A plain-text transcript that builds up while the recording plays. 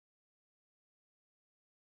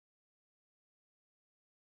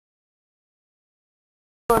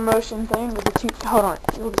motion thing with the two. Hold on,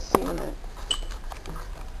 you'll just see in a minute.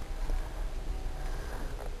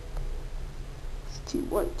 It's too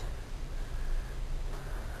white.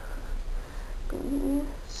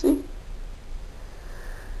 See?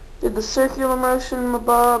 Did the circular motion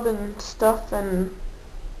above and stuff. And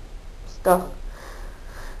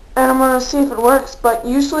I'm gonna see if it works, but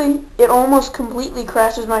usually it almost completely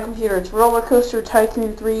crashes my computer. It's Roller Coaster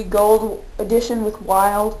Tycoon 3 Gold Edition with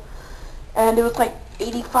Wild, and it was like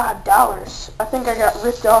 $85. I think I got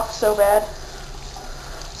ripped off so bad.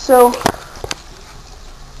 So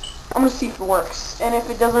I'm gonna see if it works, and if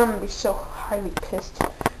it doesn't, I'm gonna be so highly pissed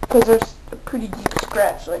because there's a pretty deep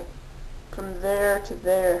scratch, like from there to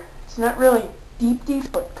there. It's not really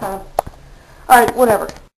deep, but kind of. All right, whatever.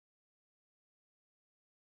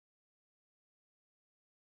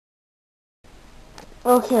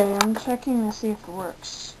 Okay, I'm checking to see if it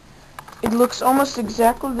works. It looks almost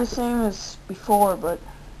exactly the same as before, but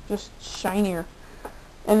just shinier.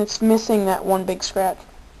 And it's missing that one big scratch.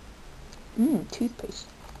 Toothpaste.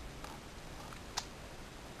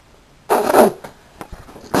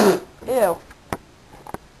 Ew.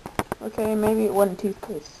 Okay, maybe it wasn't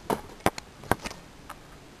toothpaste.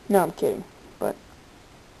 No, I'm kidding. But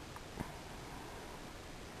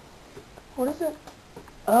what is it?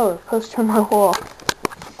 Oh, a poster on my wall.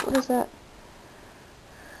 What is that?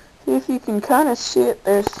 See if you can kind of see it.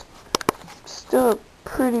 There's still a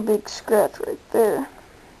pretty big scratch right there.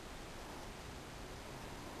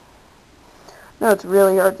 No, it's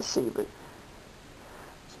really hard to see, but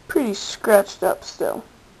it's pretty scratched up still.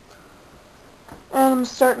 And I'm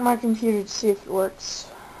starting my computer to see if it works.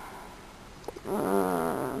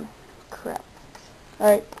 Crap.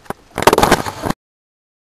 Alright.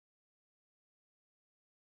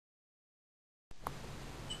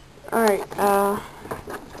 Alright,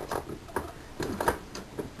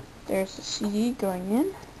 there's the CD going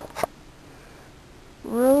in.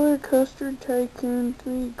 Roller Coaster Tycoon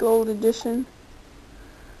 3 Gold Edition.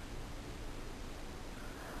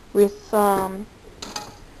 With, Roller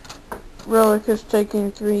Coaster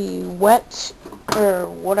Tycoon 3 Wet, or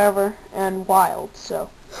whatever, and Wild, so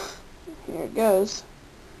here it goes.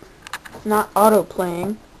 Not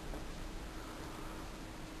auto-playing.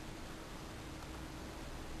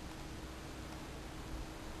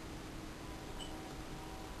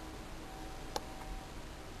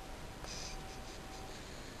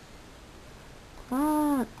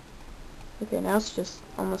 Okay, now it's just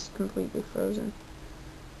almost completely frozen.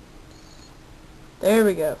 There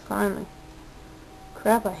we go, finally.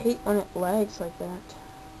 Crap, I hate when it lags like that.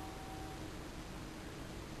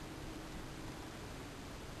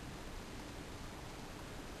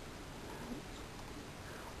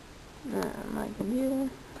 My computer.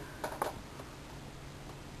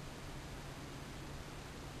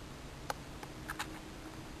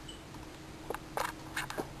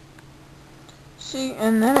 See,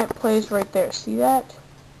 and then it plays right there. See that?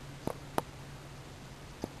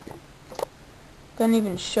 Doesn't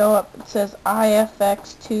even show up. It says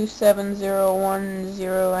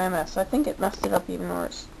IFX27010MS. I think it messed it up even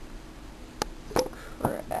worse.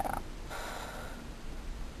 Crap.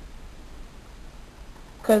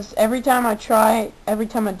 Because every time I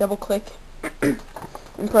double click and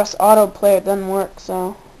press autoplay, it doesn't work,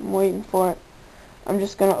 so I'm waiting for it. I'm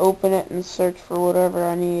just going to open it and search for whatever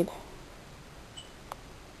I need.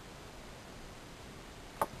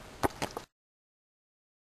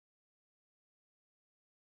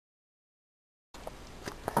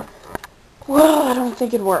 Well, I don't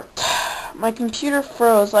think it worked. My computer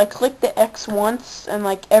froze. I clicked the X once and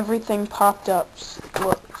like everything popped up.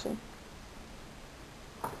 Look, see?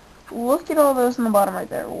 Look at all those in the bottom right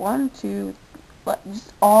there. 1, 2,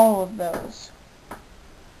 just all of those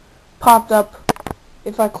popped up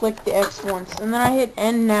if I clicked the X once. And then I hit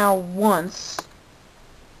End Now once.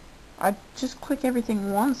 I just click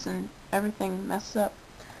everything once and everything messes up.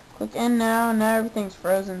 Click End Now and now everything's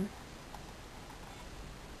frozen.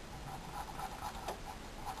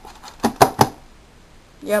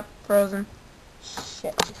 Yep, frozen.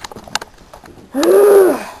 Shit.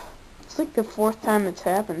 It's like the 4th time it's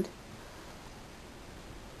happened.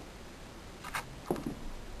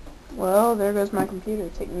 Well, there goes my computer.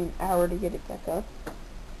 It'll take me an hour to get it back up.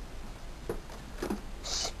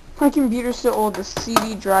 My computer's so old, the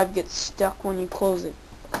CD drive gets stuck when you close it.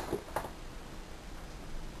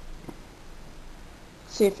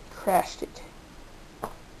 See if it crashed it.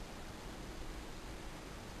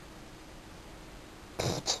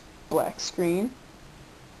 Black screen.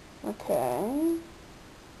 Okay.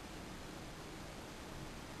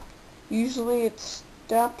 Usually it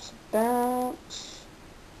stops about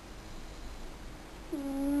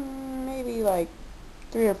maybe like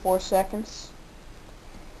 3 or 4 seconds.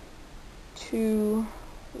 2,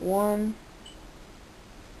 1.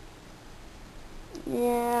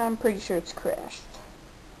 Yeah, I'm pretty sure it's crashed.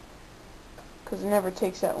 Because it never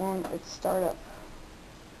takes that long to start up.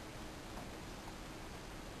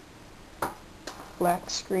 Black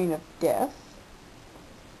screen of death.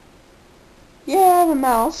 Yeah, I have a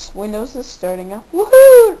mouse. Windows is starting up.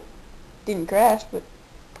 Woohoo! Didn't crash, but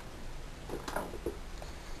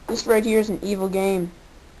this right here is an evil game.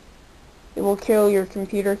 It will kill your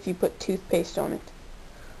computer if you put toothpaste on it.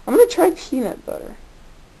 I'm gonna try peanut butter.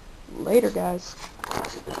 Later, guys.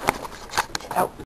 Out.